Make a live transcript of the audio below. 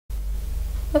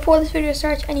Before this video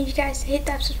starts, I need you guys to hit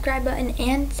that subscribe button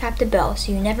and tap the bell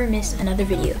so you never miss another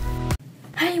video.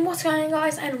 Hey, what's going on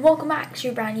guys, and welcome back to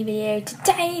a brand new video.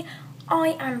 Today,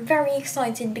 I am very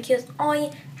excited because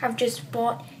I have just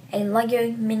bought a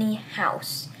Lego mini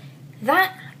house.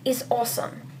 That is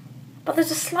awesome. But there's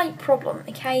a slight problem,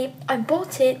 okay? I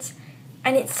bought it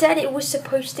and it said it was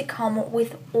supposed to come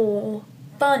with all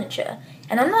furniture.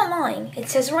 And I'm not lying, it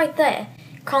says right there,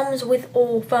 comes with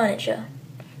all furniture.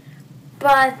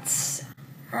 But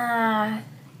I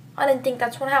don't think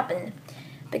that's what happened,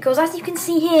 because as you can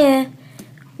see here,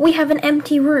 we have an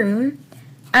empty room,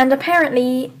 and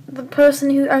apparently the person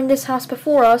who owned this house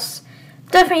before us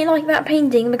definitely liked that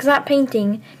painting, because that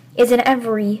painting is in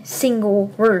every single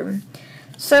room.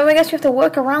 So I guess we have to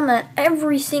work around that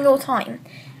every single time,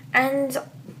 and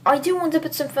I do want to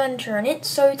put some furniture in it.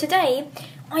 So today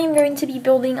I am going to be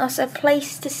building us a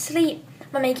place to sleep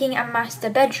by making a master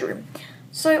bedroom.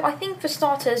 So I think for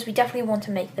starters, we definitely want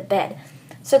to make the bed.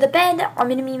 So the bed, I'm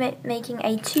going to be making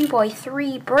a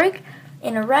 2x3 brick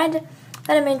in red.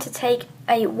 Then I'm going to take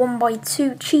a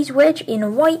 1x2 cheese wedge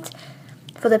in white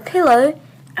for the pillow.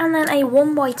 And then a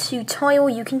 1x2 tile.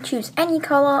 You can choose any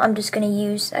colour. I'm just going to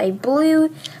use a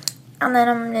blue. And then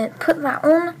I'm going to put that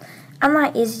on. And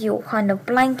that is your kind of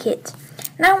blanket.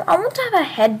 Now I want to have a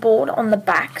headboard on the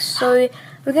back. So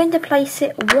we're going to place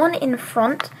it one in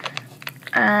front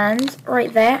and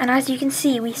right there, and as you can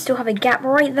see we still have a gap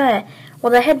right there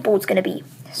where the headboard's going to be.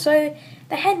 So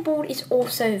the headboard is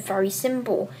also very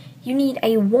simple. You need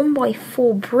a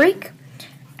 1x4 brick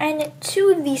and 2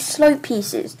 of these slope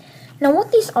pieces. Now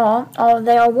what these are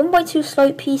they are 1x2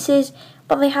 slope pieces,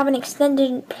 but they have an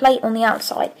extended plate on the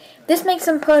outside. This makes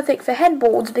them perfect for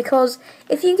headboards, because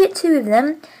if you get 2 of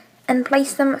them and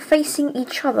place them facing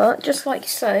each other just like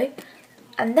so,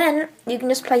 and then you can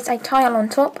just place a tile on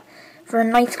top for a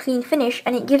nice clean finish,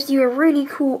 and it gives you a really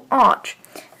cool arch.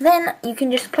 Then you can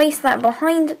just place that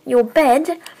behind your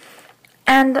bed,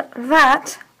 and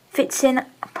that fits in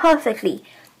perfectly.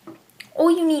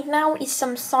 All you need now is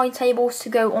some side tables to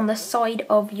go on the side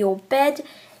of your bed,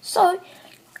 so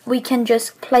we can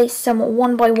just place some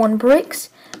 1x1 bricks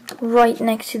right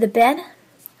next to the bed,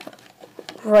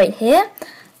 right here,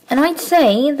 and I'd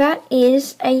say that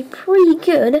is a pretty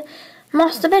good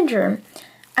master bedroom.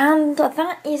 And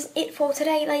that is it for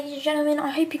today, ladies and gentlemen.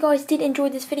 I hope you guys did enjoy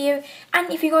this video,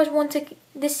 and if you guys want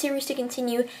this series to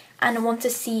continue and want to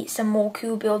see some more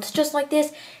cool builds just like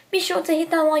this, be sure to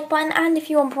hit that like button, and if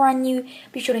you are brand new,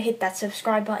 be sure to hit that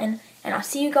subscribe button, and I'll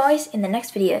see you guys in the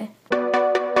next video.